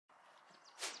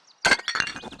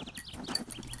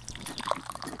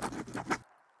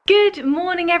Good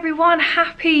morning everyone,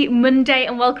 happy Monday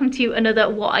and welcome to another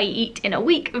What I Eat in a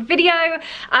Week video.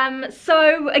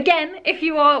 So again, if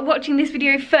you are watching this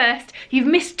video first, you've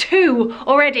missed 2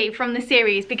 already from the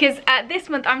series because this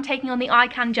month I'm taking on the I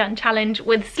Can Junk challenge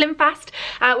with Slimfast,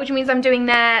 which means I'm doing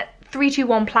their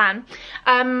 3-2-1 plan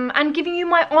and giving you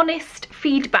my honest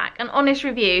feedback, an honest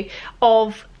review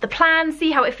of the plan,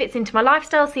 see how it fits into my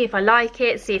lifestyle, see if I like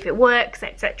it, see if it works,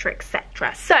 etc,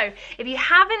 etc. So if you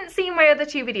haven't seen my other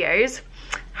 2 videos,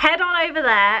 head on over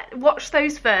there, watch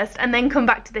those first and then come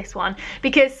back to this one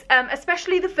because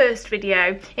especially the first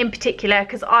video in particular,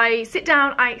 because I sit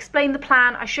down, I explain the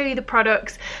plan, I show you the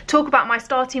products, talk about my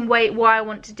starting weight, why I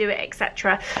want to do it,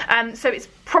 etc. So it's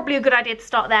probably a good idea to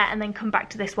start there and then come back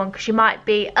to this one because you might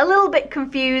be a little bit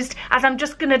confused as I'm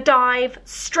just gonna dive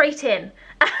straight in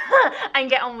and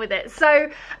get on with it.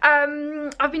 So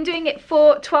I've been doing it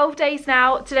for 12 days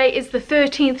now. Today is the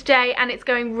 13th day and it's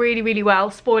going really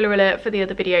well. Spoiler alert for the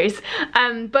other videos,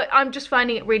 but I'm just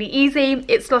finding it really easy.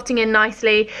 It's slotting in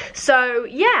nicely. So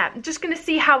yeah, I'm just gonna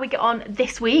see how we get on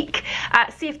this week,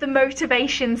 see if the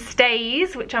motivation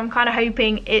stays, which I'm kind of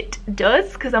hoping it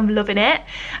does because I'm loving it.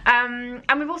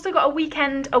 And we've also got a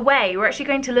weekend away. We're actually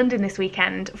going to London this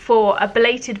weekend for a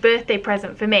belated birthday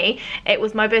present for me. It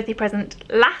was my birthday present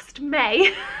last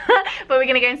May but we're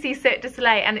gonna go and see Cirque du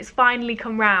Soleil and it's finally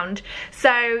come round. So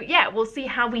yeah, we'll see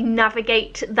how we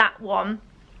navigate that one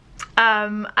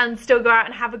and still go out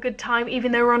and have a good time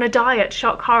even though we're on a diet.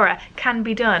 Shock horror, can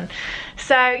be done.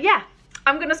 So yeah,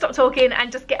 I'm gonna stop talking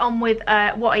and just get on with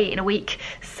what I eat in a week.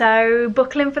 So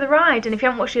buckle in for the ride, and if you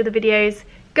haven't watched the other videos,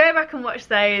 go back and watch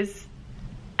those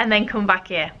and then come back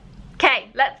here. Okay,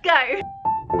 let's go.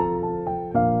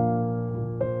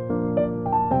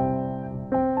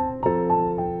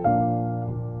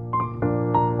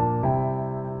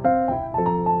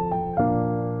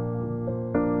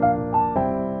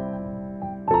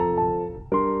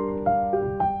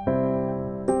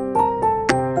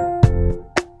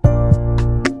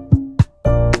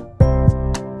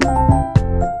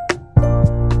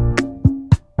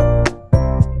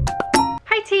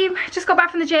 Just got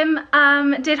back from the gym,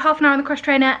 did half an hour on the cross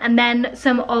trainer and then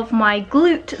some of my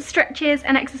glute stretches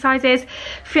and exercises.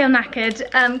 Feel knackered.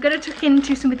 I'm gonna tuck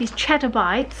into some of these cheddar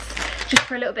bites just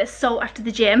for a little bit of salt after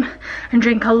the gym and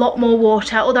drink a lot more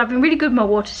water, although I've been really good with my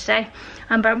water today,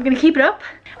 but I'm gonna keep it up.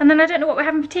 And then I don't know what we're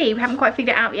having for tea. We haven't quite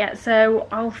figured it out yet, so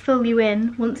I'll fill you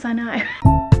in once I know.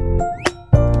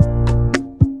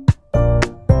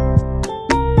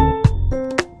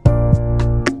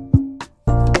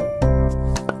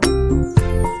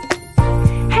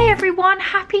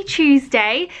 Happy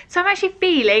Tuesday. So I'm actually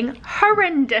feeling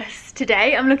horrendous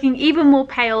today. I'm looking even more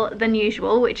pale than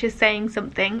usual, which is saying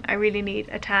something. I really need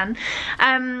a tan.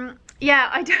 Yeah,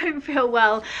 I don't feel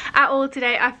well at all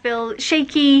today. I feel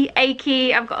shaky,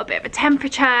 achy, I've got a bit of a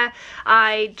temperature,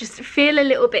 I just feel a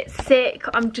little bit sick,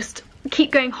 I'm just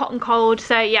keep going hot and cold.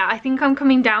 So yeah, I think I'm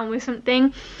coming down with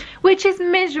something, which is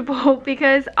miserable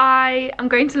because I am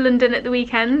going to London at the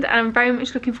weekend and I'm very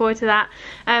much looking forward to that.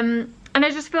 And I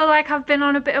just feel like I've been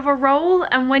on a bit of a roll,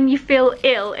 and when you feel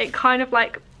ill it kind of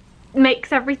like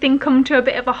makes everything come to a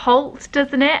bit of a halt,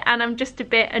 doesn't it? And I'm just a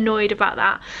bit annoyed about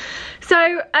that.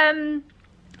 So I'm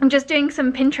just doing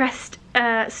some Pinterest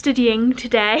studying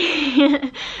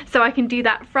today so I can do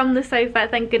that from the sofa,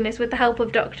 thank goodness, with the help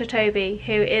of Dr. Toby,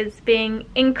 who is being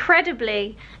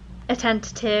incredibly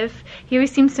attentive. He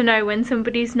always seems to know when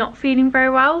somebody's not feeling very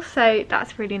well, so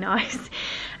that's really nice.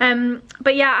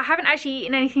 But yeah, I haven't actually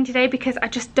eaten anything today because I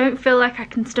just don't feel like I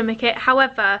can stomach it.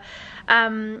 However,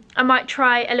 I might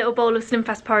try a little bowl of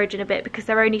Slimfast porridge in a bit because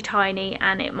they're only tiny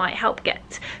and it might help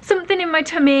get something in my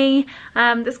tummy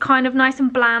that's kind of nice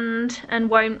and bland and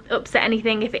won't upset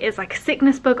anything if it is like a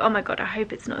sickness bug. Oh my god, I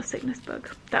hope it's not a sickness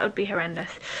bug. That would be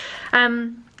horrendous.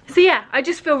 So yeah, I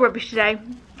just feel rubbish today.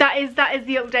 That is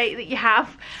the update that you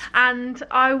have, and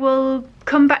I will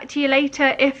come back to you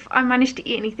later if I manage to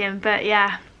eat anything. But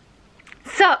yeah,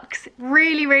 sucks,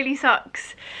 really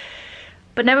sucks,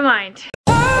 but never mind.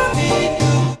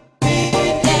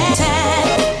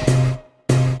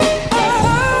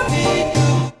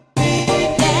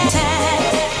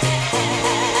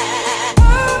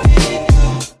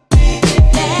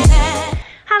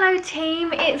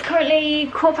 Team, it's currently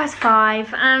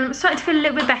 5:15 and I'm starting to feel a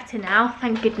little bit better now,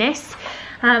 thank goodness.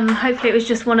 Hopefully it was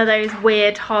just one of those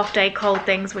weird half-day cold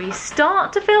things where you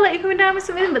start to feel like you're coming down with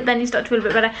something but then you start to feel a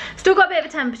bit better. Still got a bit of a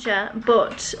temperature,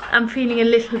 but I'm feeling a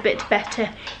little bit better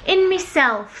in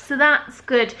myself, so that's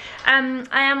good. I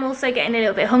am also getting a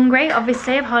little bit hungry.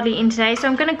 Obviously I've hardly eaten today, so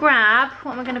I'm gonna grab,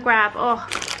 what am I gonna grab? Oh,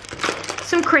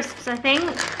 some crisps, I think.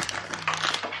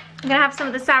 I'm gonna have some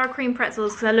of the sour cream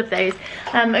pretzels because I love those.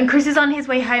 And Chris is on his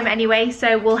way home anyway,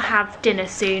 so we'll have dinner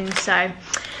soon. So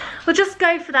we'll just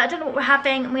go for that. I don't know what we're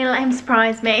having. I'm gonna let him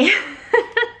surprise me.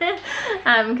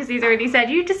 Because he's already said,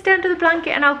 you just stay under the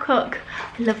blanket and I'll cook.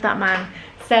 I love that man.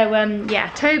 So yeah,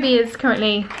 Toby is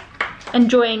currently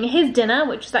enjoying his dinner,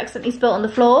 which was accidentally spilt on the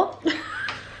floor.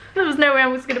 There was no way I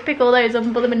was going to pick all those up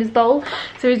and put them in his bowl.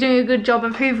 So he's doing a good job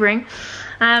of hoovering.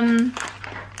 And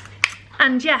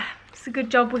yeah, it's a good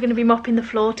job. We're going to be mopping the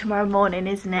floor tomorrow morning,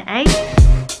 isn't it, eh?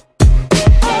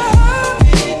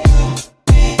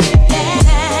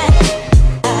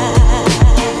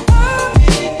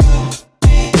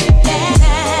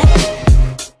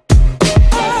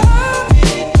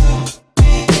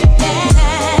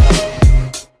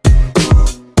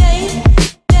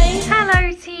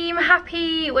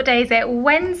 What day is it?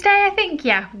 Wednesday, I think.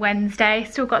 Yeah, Wednesday.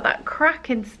 Still got that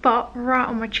cracking spot right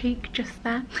on my cheek just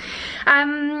there.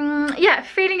 Yeah,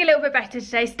 feeling a little bit better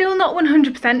today. Still not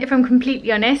 100% if I'm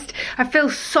completely honest. I feel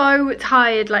so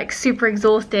tired, like super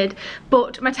exhausted,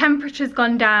 but my temperature's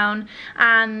gone down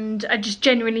and I just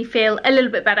genuinely feel a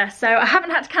little bit better. So I haven't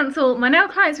had to cancel my nail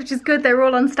clients, which is good. They were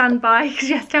all on standby because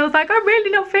yesterday I was like, I'm really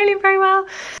not feeling very well.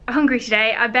 I'm hungry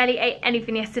today. I barely ate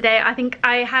anything yesterday. I think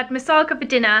I had masaga for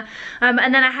dinner,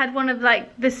 and then I had one of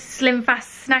like the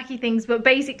Slimfast snacky things, but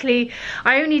basically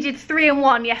I only did 3 in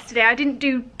 1 yesterday. I didn't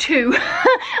do 2.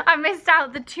 I missed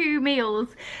out the 2 meals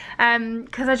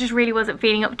because I just really wasn't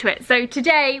feeling up to it. So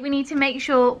today we need to make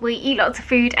sure we eat lots of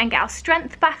food and get our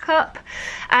strength back up.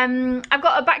 I've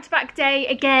got a back-to-back day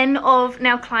again of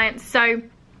nail clients, so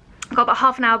I've got about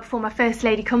half an hour before my first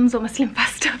lady comes. All my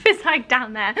Slimfast stuff is like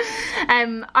down there.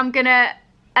 I'm gonna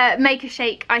make a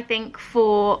shake, I think,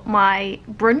 for my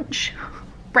brunch,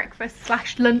 breakfast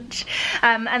 / lunch,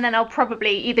 and then I'll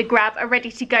probably either grab a ready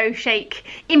to go shake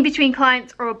in between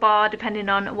clients or a bar, depending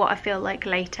on what I feel like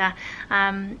later,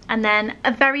 and then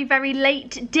a very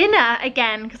late dinner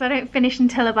again because I don't finish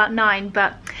until about 9,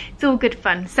 but it's all good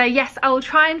fun. So yes, I will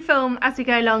try and film as we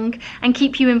go along and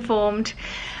keep you informed.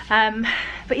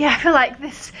 But yeah, I feel like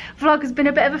this vlog has been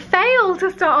a bit of a fail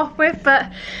to start off with, but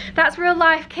that's real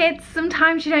life, kids.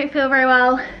 Sometimes you don't feel very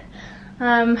well,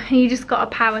 and you just gotta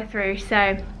power through.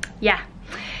 So yeah,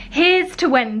 here's to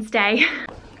Wednesday.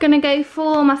 Gonna go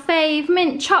for my fave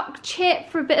mint choc chip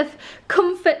for a bit of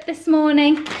comfort this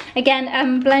morning.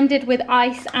 Again, blended with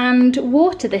ice and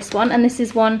water, this one, and this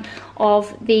is one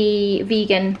of the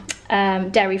vegan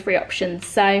dairy-free options.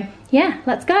 So yeah,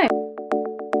 let's go.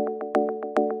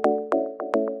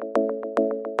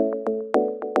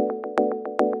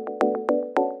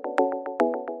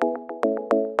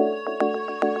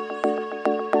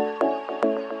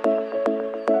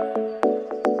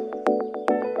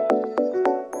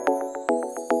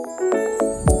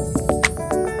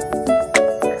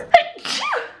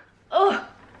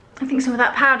 Some of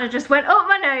that powder just went up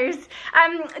my nose.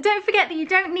 Don't forget that you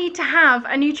don't need to have a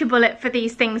NutriBullet for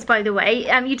these things, by the way.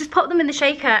 You just pop them in the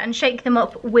shaker and shake them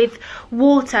up with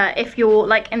water if you're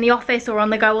like in the office or on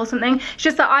the go or something. It's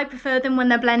just that I prefer them when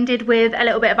they're blended with a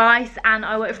little bit of ice, and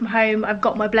I work from home. I've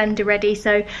got my blender ready,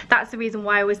 so that's the reason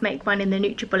why I always make mine in the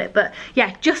NutriBullet. But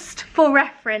yeah, just for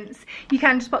reference, you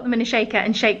can just pop them in a shaker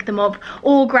and shake them up,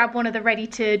 or grab one of the ready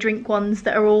to drink ones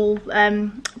that are all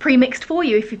pre-mixed for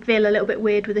you if you feel a little bit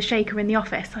weird with a shaker in the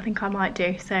office. I think I might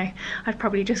do, so I'd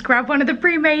probably just grab one of the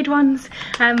pre-made ones.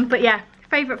 But yeah,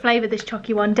 favourite flavour, this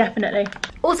chocky one, definitely.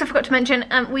 Also forgot to mention,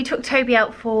 we took Toby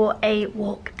out for a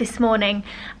walk this morning,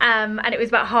 and it was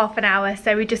about half an hour,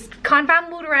 so we just kind of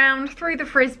ambled around, threw the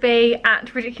frisbee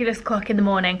at ridiculous o'clock in the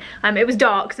morning. It was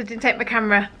dark, so I didn't take my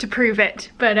camera to prove it,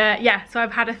 but yeah, so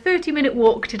I've had a 30-minute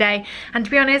walk today, and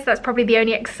to be honest, that's probably the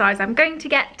only exercise I'm going to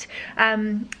get,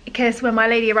 because when my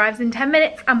lady arrives in 10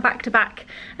 minutes, I'm back to back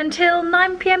until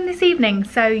 9 PM this evening,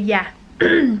 so yeah.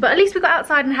 But at least we got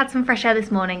outside and had some fresh air this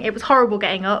morning. It was horrible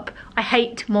getting up. I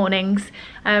hate mornings,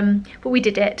 but we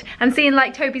did it. And seeing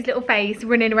like Toby's little face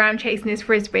running around chasing his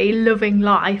frisbee, loving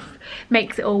life,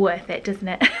 makes it all worth it, doesn't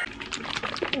it?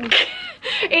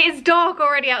 It is dark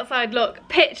already outside, look,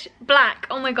 pitch black,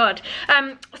 oh my god.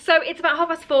 So it's about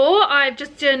 4:30. I've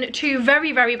just done 2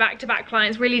 very back-to-back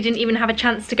clients, really didn't even have a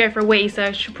chance to go for a wee, so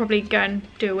I should probably go and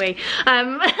do a wee.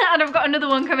 And I've got another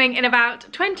one coming in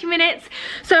about 20 minutes.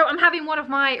 So I'm having one of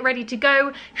my ready to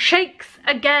go shakes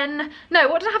again. No,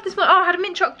 what did I have this morning? Oh, I had a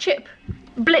mint choc chip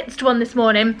blitzed one this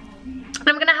morning.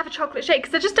 I'm gonna have a chocolate shake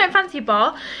because I just don't fancy a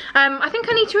bar. I think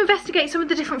I need to investigate some of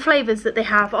the different flavours that they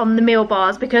have on the meal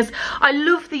bars, because I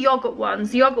love the yoghurt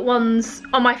ones. The yoghurt ones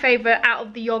are my favourite out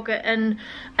of the yoghurt and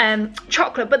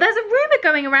chocolate, but there's a rumour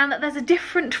going around that there's a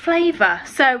different flavour,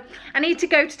 so I need to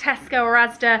go to Tesco or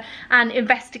Asda and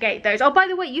investigate those. Oh, by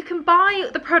the way, you can buy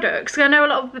the products. I know a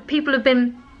lot of people have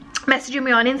been messaging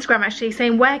me on Instagram actually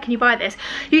saying, where can you buy this?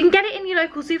 You can get it in your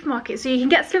local supermarket, so you can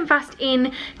get Slimfast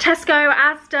in Tesco,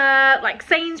 Asda, like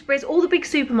Sainsbury's, all the big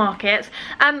supermarkets,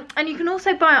 and you can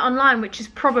also buy it online, which is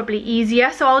probably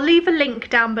easier. So I'll leave a link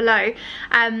down below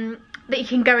that you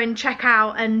can go and check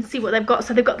out and see what they've got.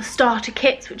 So they've got the starter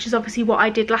kits, which is obviously what I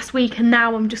did last week, and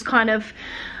now I'm just kind of,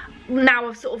 now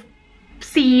I've sort of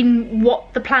seen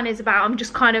what the plan is about, I'm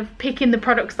just kind of picking the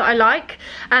products that I like.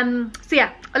 So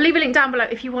yeah, I'll leave a link down below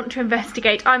if you want to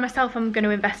investigate. I myself am going to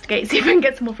investigate, see if I can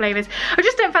get some more flavours. I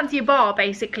just don't fancy a bar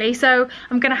basically, so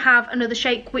I'm going to have another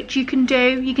shake, which you can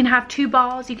do. You can have 2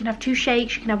 bars, you can have 2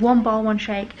 shakes, you can have 1 bar, 1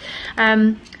 shake.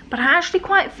 But I actually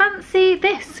quite fancy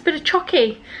this bit of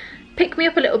chocky. Pick me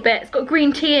up a little bit. It's got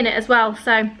green tea in it as well,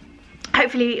 so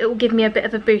hopefully it will give me a bit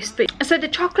of a boost. But so the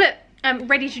chocolate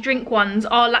ready to drink ones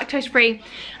are lactose free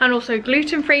and also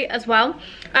gluten free as well.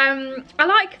 I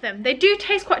like them. They do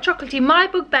taste quite chocolatey. My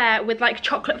bugbear with like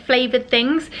chocolate flavoured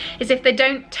things is if they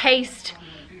don't taste,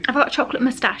 I've got a chocolate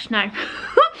moustache now,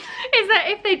 is that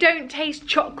if they don't taste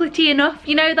chocolatey enough,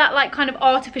 you know, that like kind of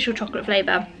artificial chocolate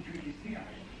flavour.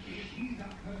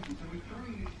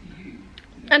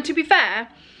 And to be fair,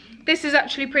 this is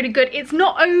actually pretty good. It's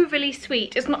not overly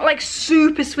sweet. It's not like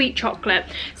super sweet chocolate.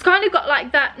 It's kind of got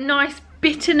like that nice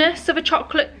bitterness of a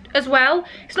chocolate as well.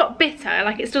 It's not bitter,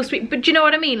 like it's still sweet, but do you know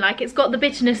what I mean? Like it's got the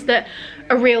bitterness that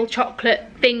a real chocolate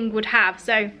thing would have.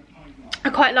 So I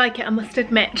quite like it, I must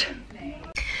admit.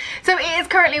 So it is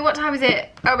currently, what time is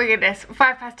it? Oh my goodness,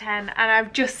 10:05, and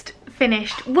I've just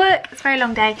finished work. It's a very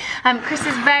long day. Chris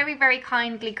has very, very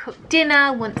kindly cooked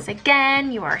dinner once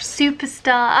again. You are a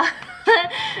superstar.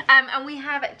 And we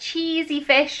have cheesy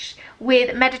fish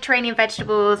with Mediterranean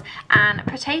vegetables and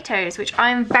potatoes, which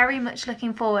I'm very much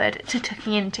looking forward to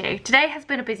tucking into. Today has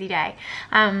been a busy day.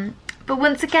 But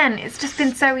once again, it's just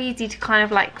been so easy to kind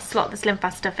of like slot the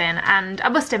Slimfast stuff in, and I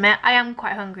must admit I am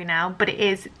quite hungry now, but it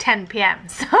is 10 PM,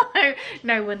 so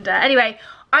no wonder. Anyway,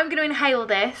 I'm going to inhale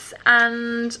this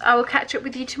and I will catch up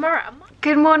with you tomorrow.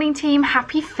 Good morning team,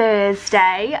 happy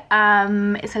Thursday.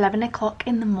 It's 11 o'clock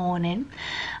in the morning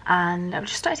and I've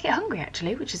just started to get hungry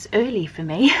actually, which is early for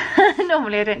me.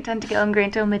 Normally I don't tend to get hungry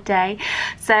until midday.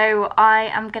 So I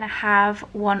am going to have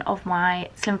one of my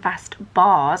Slimfast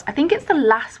bars. I think it's the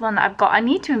last one that I've got. I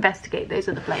need to investigate those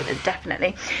other flavours,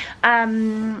 definitely.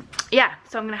 Yeah,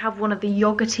 so I'm going to have one of the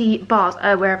yogurty bars.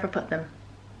 Where have I put them?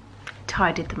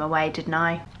 Tidied them away, didn't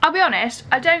I? I'll be honest,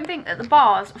 I don't think that the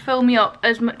bars fill me up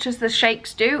as much as the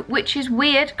shakes do, which is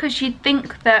weird because you'd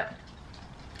think that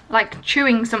like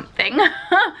chewing something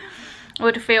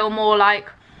would feel more like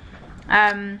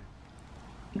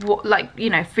what, like, you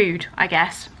know, food, I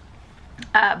guess.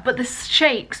 But the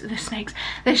shakes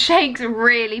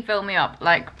really fill me up,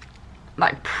 like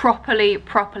properly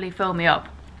fill me up.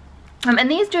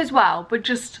 And these do as well, but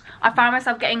just I find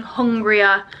myself getting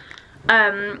hungrier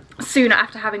sooner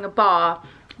after having a bar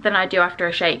than I do after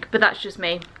a shake, but that's just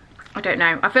me. I don't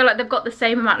know. I feel like they've got the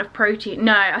same amount of protein.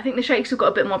 No, I think the shakes have got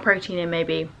a bit more protein in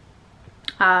maybe.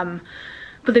 But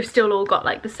they've still all got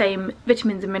like the same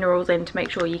vitamins and minerals in to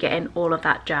make sure you get in all of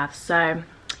that jazz. So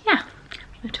yeah,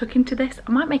 I'm gonna tuck into this.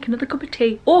 I might make another cup of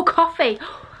tea or coffee.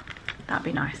 That'd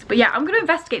be nice. But yeah, I'm gonna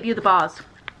investigate the other bars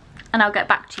and I'll get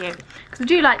back to you because I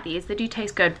do like these. They do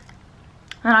taste good.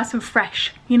 And nice and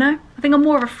fresh, you know? I think I'm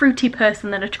more of a fruity person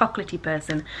than a chocolatey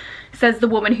person, says the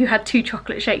woman who had 2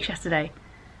 chocolate shakes yesterday.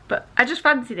 But I just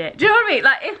fancied it. Do you know what I mean?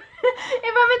 Like, if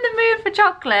I'm in the mood for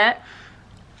chocolate,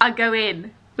 I go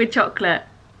in with chocolate.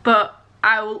 But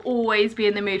I will always be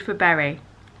in the mood for berry.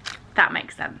 That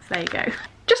makes sense. There you go.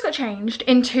 Just got changed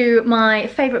into my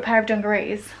favourite pair of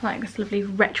dungarees. Like this lovely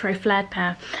retro flared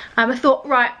pair. I thought,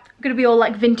 right, gonna be all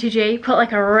like vintagey, put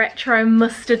like a retro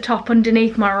mustard top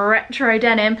underneath my retro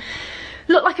denim.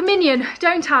 Look like a minion,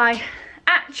 don't I?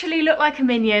 Actually look like a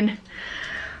minion.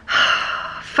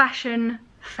 Fashion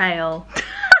fail.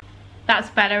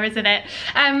 That's better, isn't it?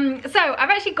 So I've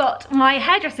actually got my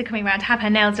hairdresser coming around to have her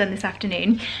nails done this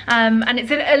afternoon, and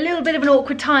it's a little bit of an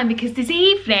awkward time because this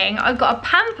evening I've got a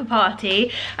pamper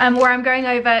party where I'm going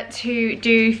over to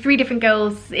do 3 different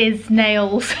girls'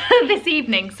 nails this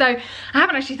evening. So I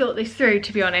haven't actually thought this through,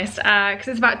 to be honest, because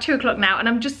it's about 2 o'clock now and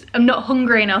I'm not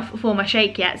hungry enough for my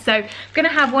shake yet. So I'm gonna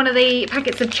have one of the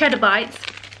packets of cheddar bites,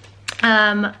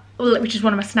 which is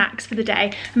one of my snacks for the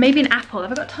day, maybe an apple.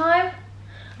 Have I got time?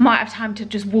 might have time to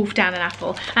just wolf down an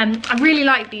apple. I really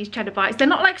like these cheddar bites. They're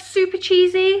not like super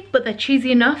cheesy, but they're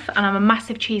cheesy enough, and I'm a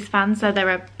massive cheese fan, so they're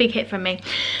a big hit from me.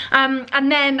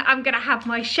 And then I'm gonna have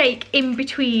my shake in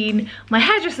between my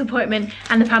hairdresser appointment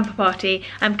and the pamper party,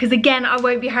 because again, I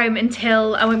won't be home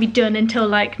until, I won't be done until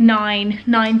like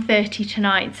 9:30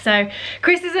 tonight. So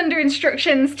Chris is under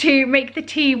instructions to make the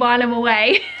tea while I'm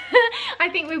away. I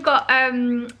think we've got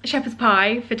shepherd's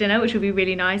pie for dinner, which will be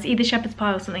really nice. Either shepherd's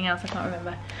pie or something else, I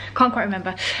can't quite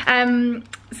remember.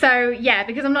 So yeah,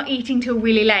 because I'm not eating till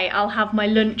really late, I'll have my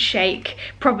lunch shake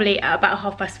probably at about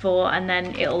 4:30, and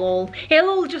then it'll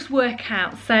all just work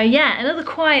out. So yeah, another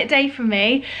quiet day for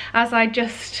me as I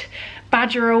just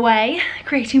badger away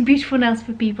creating beautiful nails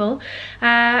for people,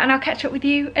 and I'll catch up with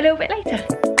you a little bit later.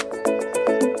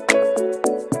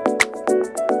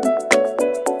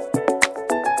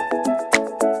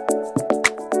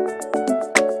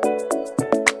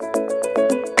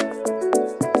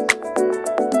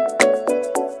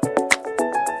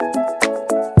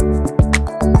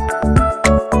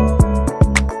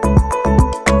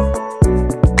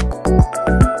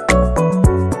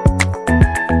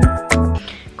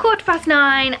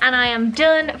 And I am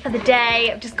done for the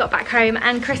day. I've just got back home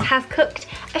and Chris has cooked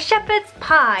a shepherd's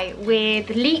pie with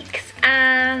leeks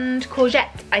and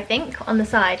courgette, I think, on the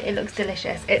side. It looks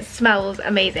delicious. It smells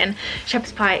amazing.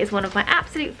 Shepherd's pie is one of my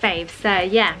absolute faves. So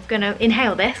yeah, I'm gonna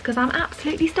inhale this because I'm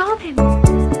absolutely starving.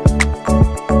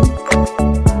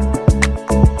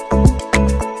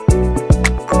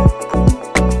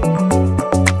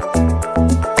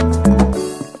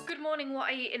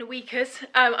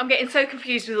 I'm getting so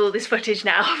confused with all this footage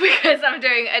now because I'm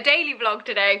doing a daily vlog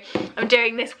today. I'm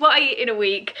doing this what I eat in a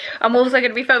week. I'm also going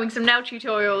to be filming some nail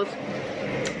tutorials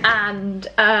and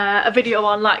a video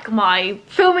on like my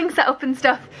filming setup and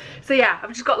stuff. So yeah, I've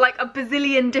just got like a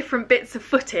bazillion different bits of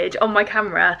footage on my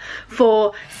camera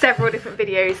for several different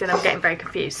videos, and I'm getting very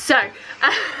confused. So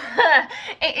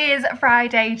it is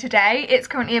Friday today. It's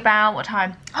currently about, what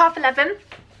time? 11:30.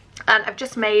 And I've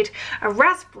just made a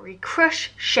raspberry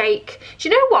crush shake. Do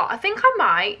you know what? I think I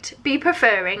might be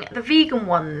preferring the vegan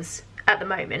ones at the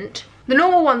moment. The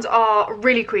normal ones are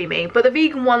really creamy, but the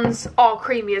vegan ones are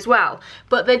creamy as well.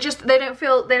 But they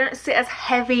don't sit as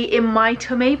heavy in my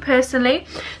tummy personally.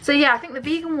 So yeah, I think the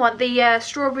vegan one, the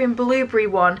strawberry and blueberry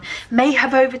one, may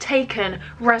have overtaken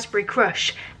raspberry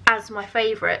crush as my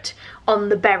favourite on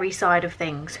the berry side of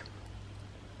things.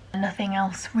 Nothing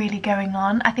else really going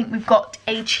on. I think we've got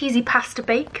a cheesy pasta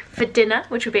bake for dinner,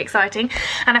 which will be exciting.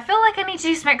 And I feel like I need to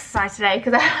do some exercise today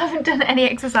because I haven't done any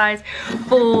exercise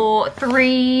for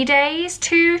 3 days,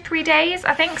 2-3 days,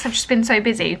 I think, because I've just been so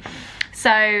busy.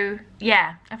 So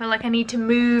yeah, I feel like I need to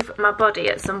move my body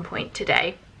at some point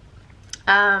today.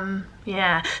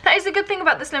 Yeah, that is a good thing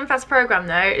about the Slimfast program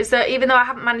though, is that even though I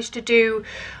haven't managed to do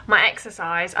my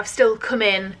exercise, I've still come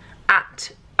in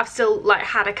at, I've still like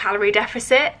had a calorie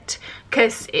deficit,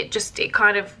 because it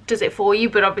kind of does it for you.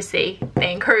 But obviously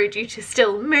they encourage you to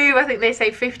still move. I think they say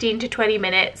 15 to 20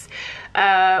 minutes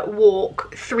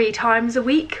walk 3 times a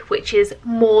week, which is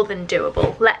more than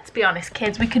doable. Let's be honest,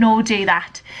 kids, we can all do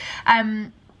that.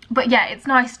 But yeah, it's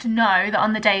nice to know that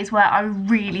on the days where I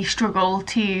really struggle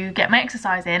to get my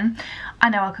exercise in, I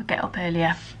know I could get up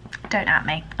earlier. Don't at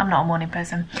me, I'm not a morning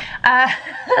person.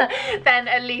 Then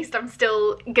at least I'm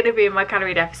still gonna be in my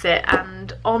calorie deficit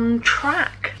and on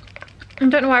track. I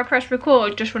don't know why I pressed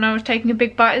record just when I was taking a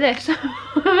big bite of this.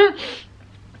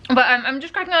 But I'm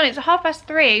just cracking on. It's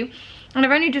 3:30 and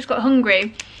I've only just got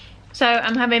hungry. So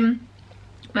I'm having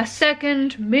my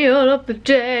second meal of the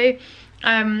day.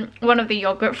 One of the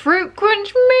yogurt fruit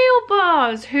crunch meal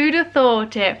bars. Who'd have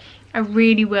thought it? I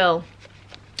really will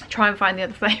try and find the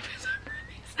other flavours.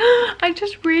 I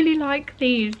just really like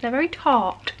these. They're very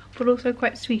tart, but also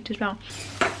quite sweet as well.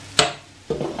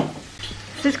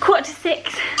 So it's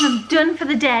 6:15. I'm done for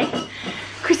the day.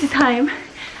 Chris is home.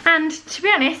 And to be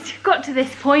honest, got to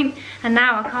this point and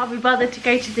now I can't be bothered to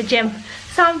go to the gym.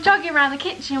 So I'm jogging around the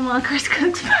kitchen while Chris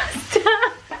cooks pasta.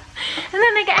 And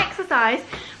then I get exercise,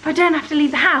 but I don't have to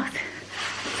leave the house.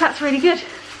 So that's really good.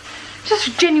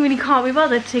 Just genuinely can't be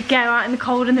bothered to go out in the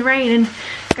cold and the rain and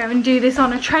go and do this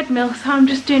on a treadmill, so I'm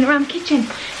just doing it around the kitchen.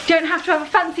 You don't have to have a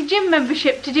fancy gym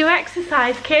membership to do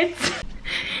exercise, kids.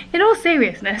 In all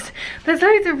seriousness, there's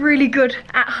loads of really good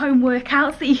at-home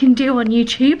workouts that you can do on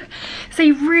YouTube, so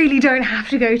you really don't have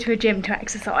to go to a gym to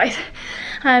exercise.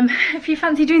 If you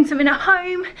fancy doing something at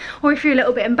home, or if you're a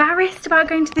little bit embarrassed about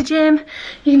going to the gym,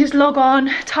 you can just log on,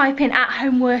 type in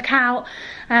at-home workout.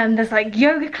 There's like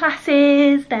yoga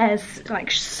classes, there's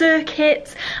like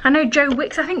circuits. I know Joe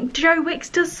Wicks, I think Joe Wicks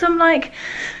does some like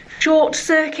short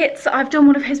circuits. I've done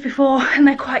one of his before and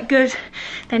they're quite good.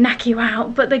 They knock you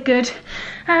out, but they're good.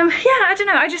 Yeah, I don't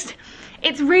know,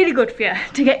 it's really good for you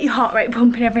to get your heart rate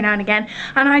pumping every now and again,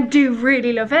 and I do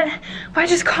really love it, but I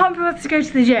just can't be bothered to go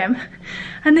to the gym,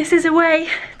 and this is a way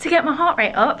to get my heart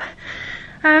rate up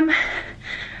and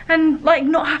like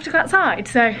not have to go outside.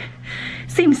 So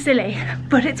seems silly,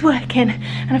 but it's working,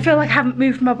 and I feel like I haven't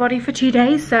moved my body for 2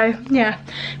 days. So yeah,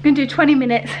 I'm gonna do 20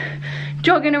 minutes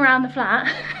jogging around the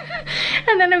flat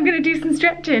and then I'm gonna do some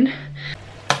stretching.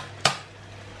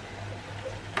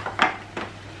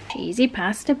 Cheesy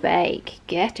pasta bake,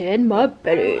 get in my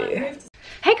belly.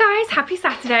 Hey guys, happy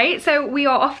Saturday. So we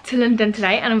are off to London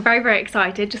today and I'm very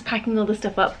excited, just packing all the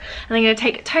stuff up, and I'm going to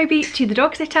take Toby to the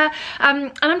dog sitter,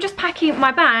 and I'm just packing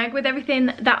my bag with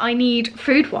everything that I need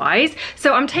food wise.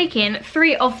 So I'm taking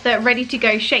 3 of the ready to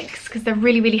go shakes because they're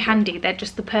really handy. They're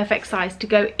just the perfect size to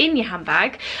go in your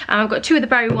handbag. I've got 2 of the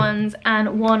berry ones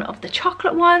and 1 of the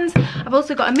chocolate ones. I've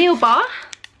also got a meal bar.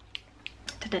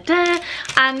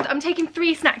 And I'm taking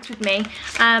 3 snacks with me.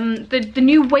 The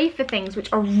new wafer things,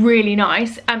 which are really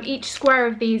nice. Each square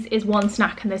of these is 1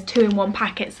 snack and there's 2 in 1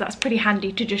 packet, so that's pretty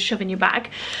handy to just shove in your bag.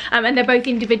 And they're both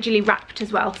individually wrapped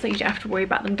as well, so you don't have to worry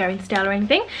about them going stale or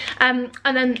anything. And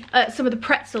then some of the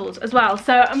pretzels as well.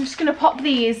 So I'm just gonna pop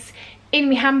these in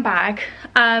my handbag,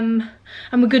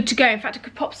 and we're good to go. In fact, I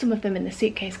could pop some of them in the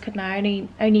suitcase, couldn't I? I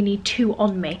only need 2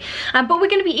 on me. But we're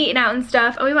going to be eating out and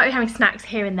stuff, and we might be having snacks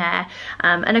here and there,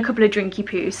 and a couple of drinky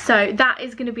poos. So that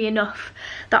is going to be enough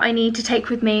that I need to take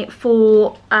with me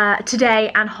for today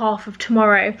and half of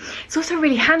tomorrow. It's also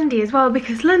really handy as well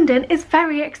because London is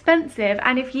very expensive,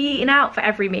 and if you're eating out for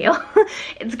every meal,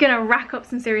 it's going to rack up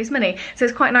some serious money. So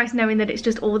it's quite nice knowing that it's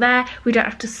just all there. We don't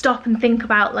have to stop and think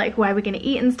about like where we're going to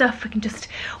eat and stuff. We can just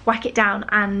whack it down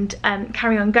and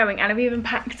carry on going. And I've even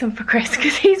packed some for Chris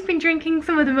because he's been drinking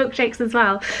some of the milkshakes as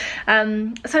well.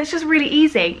 So it's just really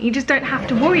easy. You just don't have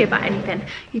to worry about anything.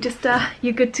 You just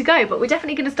you're good to go. But we're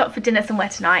definitely going to stop for dinner somewhere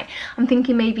tonight. I'm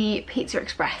thinking maybe Pizza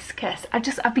Express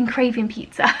because I've been craving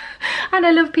pizza and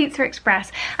I love Pizza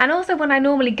Express. And also when I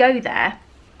normally go there,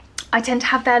 I tend to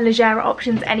have their leggera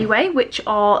options anyway, which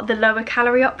are the lower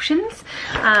calorie options.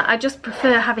 I just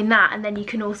prefer having that, and then you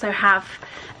can also have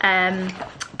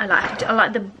I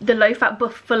like the low fat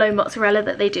buffalo mozzarella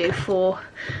that they do for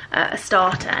a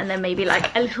starter, and then maybe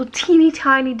like a little teeny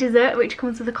tiny dessert which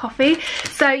comes with a coffee.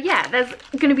 So yeah, there's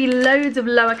going to be loads of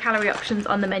lower calorie options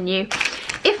on the menu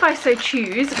if I so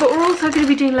choose, but we're also going to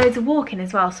be doing loads of walking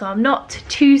as well, so I'm not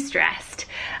too stressed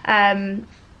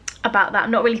about that.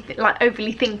 I'm not really like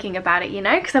overly thinking about it, you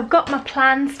know, because I've got my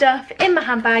planned stuff in my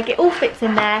handbag. It all fits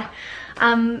in there,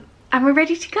 and we're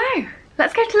ready to go.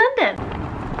 Let's go to London.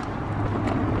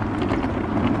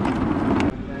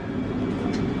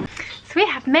 So we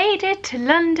have made it to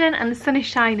London and the sun is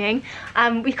shining.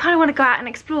 We kind of want to go out and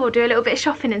explore, do a little bit of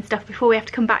shopping and stuff before we have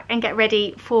to come back and get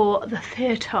ready for the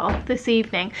theatre this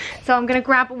evening. So I'm going to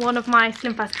grab one of my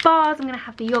Slimfast bars. I'm going to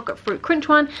have the yogurt fruit crunch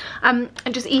one, and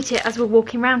just eat it as we're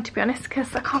walking around, to be honest,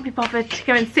 because I can't be bothered to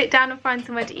go and sit down and find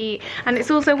somewhere to eat. And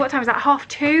it's also, what time is that,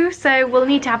 2:30? So we'll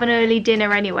need to have an early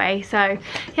dinner anyway. So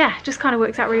yeah, just kind of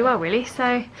works out really well really. So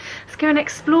let's go and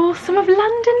explore some of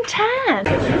London town.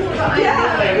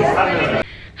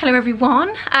 Hello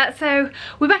everyone, so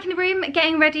we're back in the room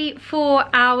getting ready for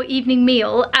our evening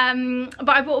meal, but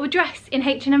I bought a dress in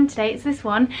H&M today. It's this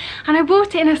one, and I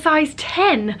bought it in a size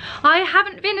 10. I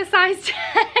haven't been a size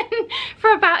 10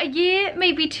 for about a year,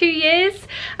 maybe 2 years,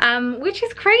 which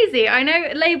is crazy. I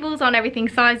know labels on everything,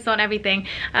 sizes on everything,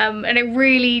 and it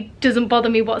really doesn't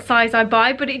bother me what size I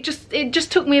buy, but it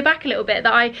just took me aback a little bit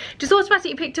that I just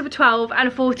automatically picked up a 12 and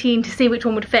a 14 to see which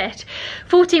one would fit.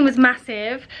 14 was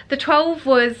massive, the 12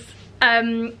 was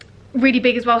really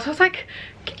big as well, so I was like,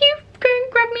 can you go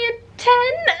and grab me a 10?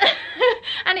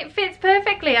 And it fits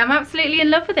perfectly. I'm absolutely in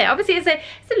love with it. Obviously it's a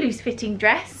loose fitting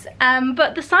dress,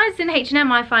 but the sizes in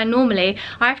H&M I find normally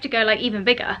I have to go like even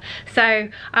bigger, so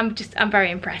I'm very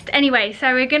impressed. Anyway,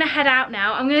 so we're gonna head out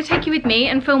now. I'm gonna take you with me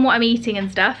and film what I'm eating and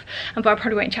stuff, but I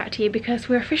probably won't chat to you because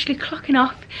we're officially clocking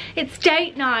off. It's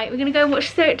date night. We're gonna go and watch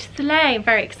Cirque du Soleil. I'm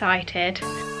very excited.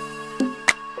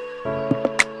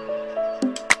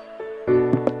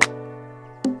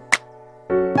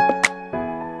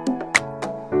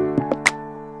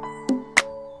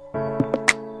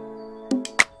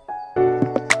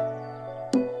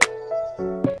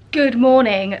 Good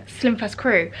morning, Slimfast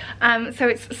crew. So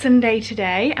it's Sunday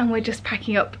today and we're just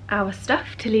packing up our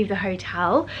stuff to leave the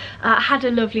hotel. I had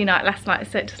a lovely night last night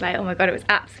at Cirque du Soleil. Oh my god, it was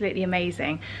absolutely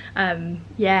amazing.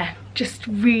 Yeah, just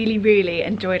really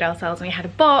enjoyed ourselves, and we had a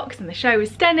box and the show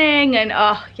was stunning, and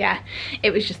oh yeah,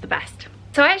 it was just the best.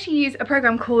 So I actually use a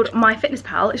program called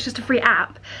MyFitnessPal. It's just a free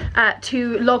app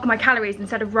to log my calories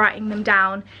instead of writing them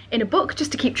down in a book,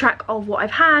 just to keep track of what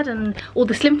I've had, and all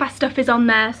the Slimfast stuff is on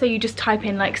there. So you just type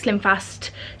in like Slimfast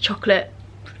chocolate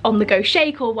on the go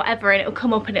shake or whatever, and it'll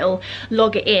come up and it'll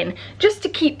log it in, just to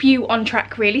keep you on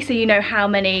track really, so you know how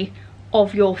many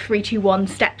of your 3, 2, 1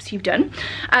 steps you've done.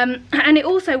 And it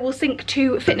also will sync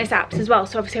to fitness apps as well.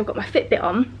 So obviously I've got my Fitbit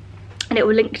on, and it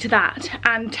will link to that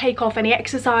and take off any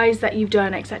exercise that you've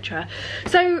done, etc.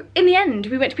 So in the end,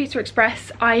 we went to Pizza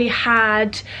Express. I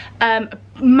had a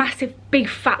massive big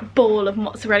fat ball of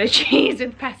mozzarella cheese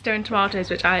with pesto and tomatoes,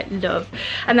 which I love.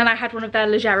 And then I had one of their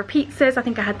leggera pizzas. I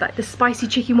think I had like the spicy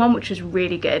chicken one, which was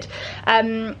really good.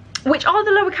 Which are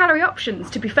the lower calorie options,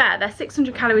 to be fair. They're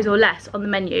 600 calories or less on the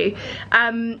menu.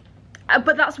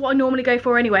 But that's what I normally go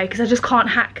for anyway, because I just can't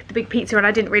hack the big pizza, and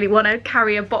I didn't really want to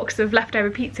carry a box of leftover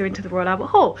pizza into the Royal Albert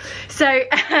Hall. So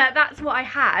that's what I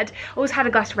had. Always had a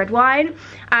glass of red wine,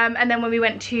 and then when we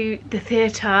went to the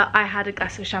theatre, I had a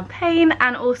glass of champagne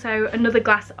and also another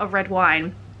glass of red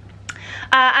wine.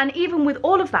 And even with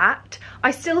all of that,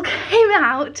 I still came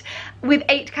out with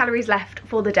 8 calories left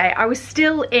for the day. I was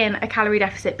still in a calorie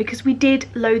deficit because we did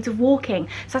loads of walking.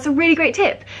 So that's a really great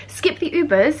tip. Skip the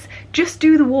Ubers, just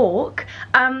do the walk,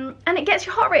 and it gets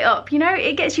your heart rate up, you know,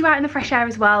 it gets you out in the fresh air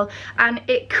as well, and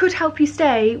it could help you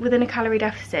stay within a calorie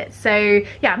deficit. So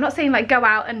yeah, I'm not saying like go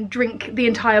out and drink the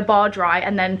entire bar dry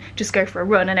and then just go for a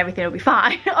run and everything will be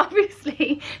fine.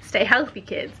 Obviously, stay healthy,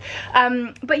 kids.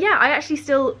 But yeah, I actually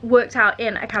still worked out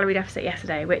in a calorie deficit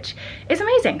yesterday, which is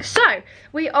amazing. So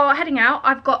we are heading out.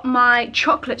 I've got my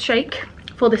chocolate shake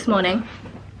for this morning.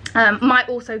 Might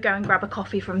also go and grab a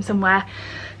coffee from somewhere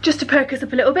just to perk us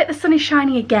up a little bit. The sun is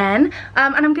shining again,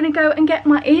 and I'm gonna go and get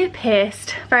my ear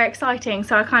pierced. Very exciting.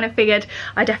 So I kind of figured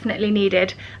I definitely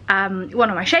needed one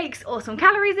of my shakes or some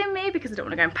calories in me, because I don't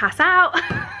want to go and pass out.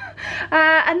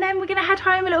 And then we're gonna head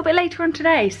home a little bit later on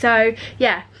today. So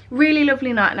yeah, really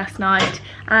lovely night last night,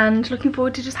 and looking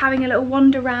forward to just having a little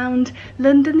wander around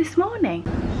London this morning.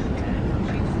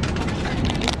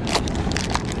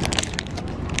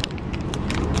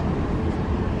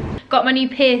 Got my new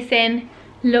piercing,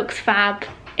 looks fab.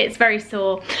 It's very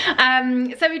sore.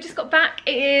 So we just got back.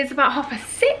 It is about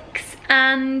 6:30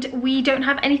 and we don't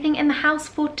have anything in the house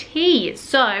for tea.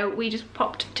 So we just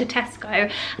popped to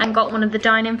Tesco and got one of the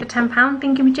dine-in for £10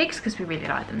 thingamajigs, because we really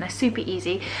like them. They're super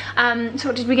easy. So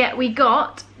what did we get? We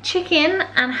got chicken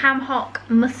and ham hock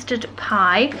mustard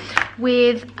pie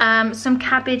with some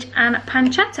cabbage and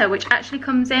pancetta, which actually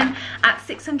comes in at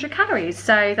 600 calories.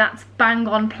 So that's bang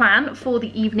on plan for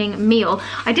the evening meal.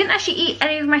 I didn't actually eat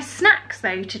any of my snacks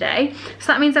though today.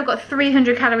 So that means I've got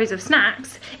 300 calories of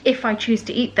snacks if I choose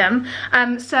to eat them.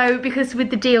 So because with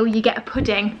the deal you get a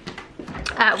pudding,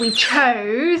 we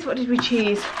chose, what did we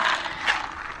choose?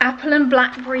 Apple and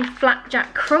blackberry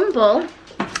flapjack crumble.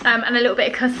 And a little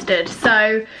bit of custard,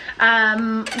 so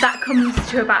that comes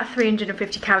to about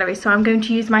 350 calories. So I'm going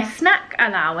to use my snack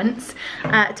allowance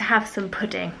to have some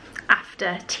pudding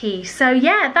after tea. So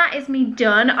yeah, that is me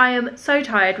done. I am so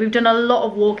tired. We've done a lot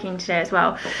of walking today as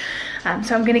well,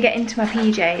 so I'm going to get into my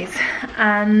PJs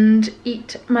and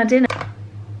eat my dinner.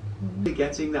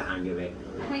 Getting the hang of it.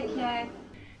 Thank you.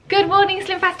 Good morning,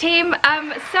 Slimfast team.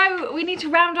 So we need to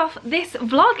round off this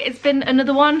vlog. It's been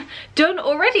another one done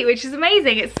already, which is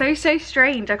amazing. It's so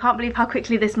strange. I can't believe how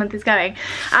quickly this month is going.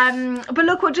 But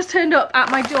look what just turned up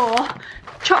at my door.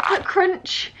 Chocolate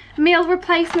Crunch meal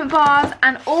replacement bars,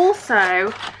 and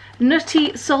also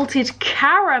nutty salted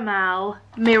caramel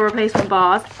meal replacement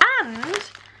bars,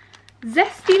 and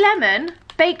zesty lemon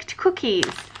baked cookies.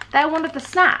 They're one of the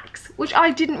snacks, which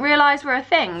I didn't realise were a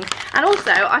thing. And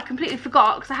also, I completely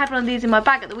forgot, because I had one of these in my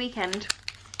bag at the weekend.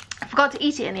 I forgot to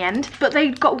eat it in the end. But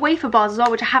they've got wafer bars as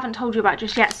well, which I haven't told you about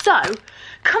just yet. So,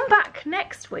 come back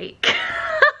next week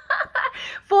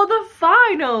for the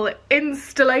final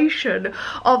installation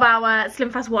of our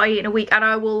Slimfast What I Eat in a Week. And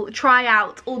I will try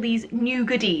out all these new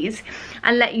goodies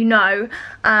and let you know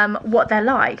what they're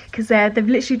like. Because they've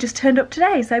literally just turned up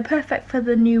today. So, perfect for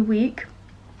the new week.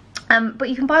 But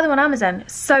you can buy them on Amazon.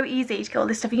 So easy to get all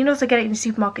this stuff. You can also get it in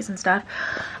supermarkets and stuff.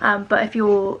 But if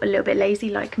you're a little bit lazy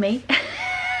like me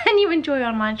and you enjoy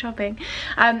online shopping,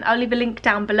 I'll leave a link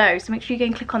down below. So make sure you go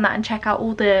and click on that and check out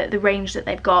all the range that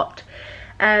they've got.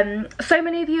 So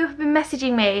many of you have been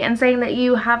messaging me and saying that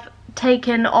you have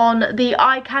taken on the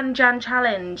I Can Jan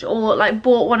challenge, or like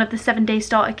bought one of the 7-day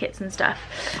starter kits and stuff,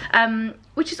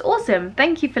 which is awesome.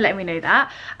 Thank you for letting me know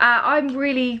that. I'm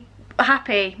really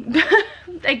happy.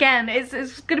 Again,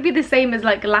 it's gonna be the same as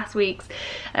like last week's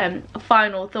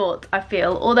final thoughts, I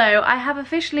feel, although I have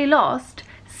officially lost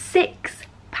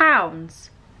 £6.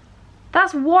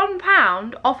 That's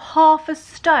 £1 off half a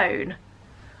stone.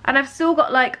 And I've still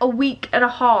got like a week and a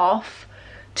half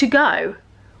to go,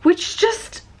 which is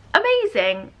just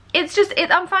amazing. It's just,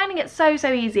 I'm finding it so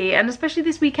easy, and especially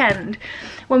this weekend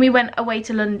when we went away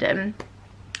to London.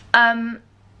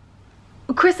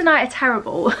 Chris and I are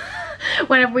terrible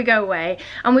whenever we go away,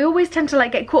 and we always tend to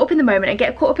like get caught up in the moment and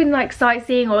get caught up in like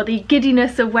sightseeing or the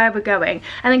giddiness of where we're going,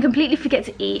 and then completely forget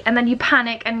to eat, and then you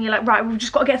panic and you're like, right, we've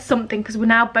just got to get something because we're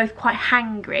now both quite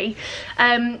hangry.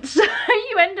 So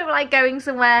you end up like going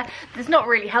somewhere that's not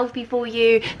really healthy for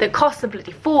you, that costs a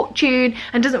bloody fortune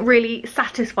and doesn't really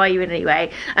satisfy you in any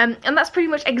way, and that's pretty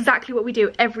much exactly what we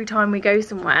do every time we go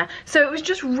somewhere. So it was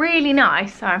just really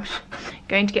nice. So I'm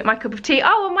going to get my cup of tea.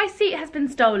 Oh, and my seat has been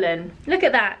stolen. Look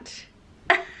at that.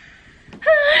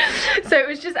 So it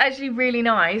was just actually really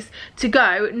nice to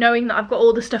go knowing that I've got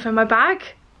all the stuff in my bag,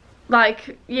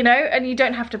 like, you know, and you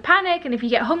don't have to panic, and if you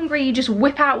get hungry you just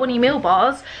whip out one of your meal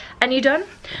bars and you're done.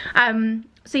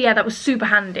 So yeah, that was super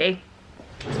handy,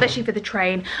 especially for the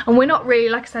train. And we're not really,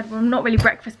 like I said, we're not really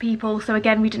breakfast people, so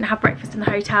again, we didn't have breakfast in the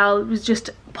hotel. It was just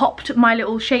popped my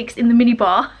little shakes in the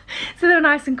minibar, so they were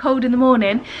nice and cold in the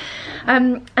morning,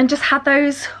 and just had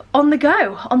those on the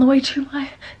go on the way to my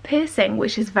piercing,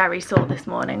 which is very sore this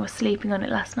morning. I was sleeping on it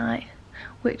last night,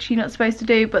 which you're not supposed to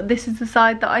do, but this is the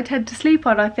side that I tend to sleep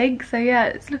on, I think. So yeah,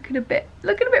 it's looking a bit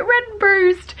red and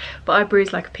bruised, but I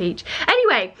bruise like a peach.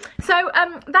 Anyway, so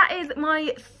that is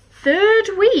my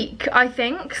 3rd week, I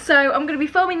think. So I'm going to be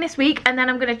filming this week, and then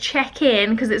I'm going to check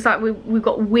in, because it's like we've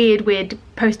got weird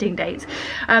posting dates.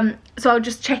 So I'll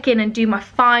just check in and do my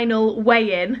final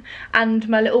weigh-in and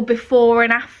my little before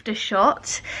and after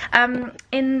shot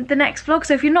in the next vlog.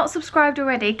 So if you're not subscribed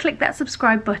already, click that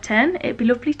subscribe button. It'd be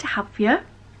lovely to have you.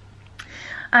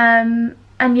 And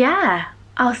yeah,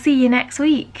 I'll see you next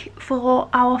week for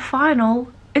our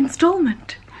final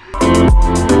instalment.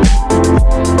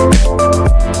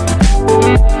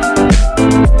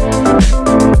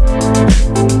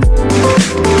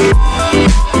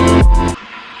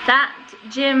 That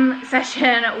gym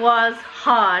session was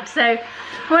hard. So I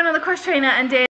went on the cross trainer and did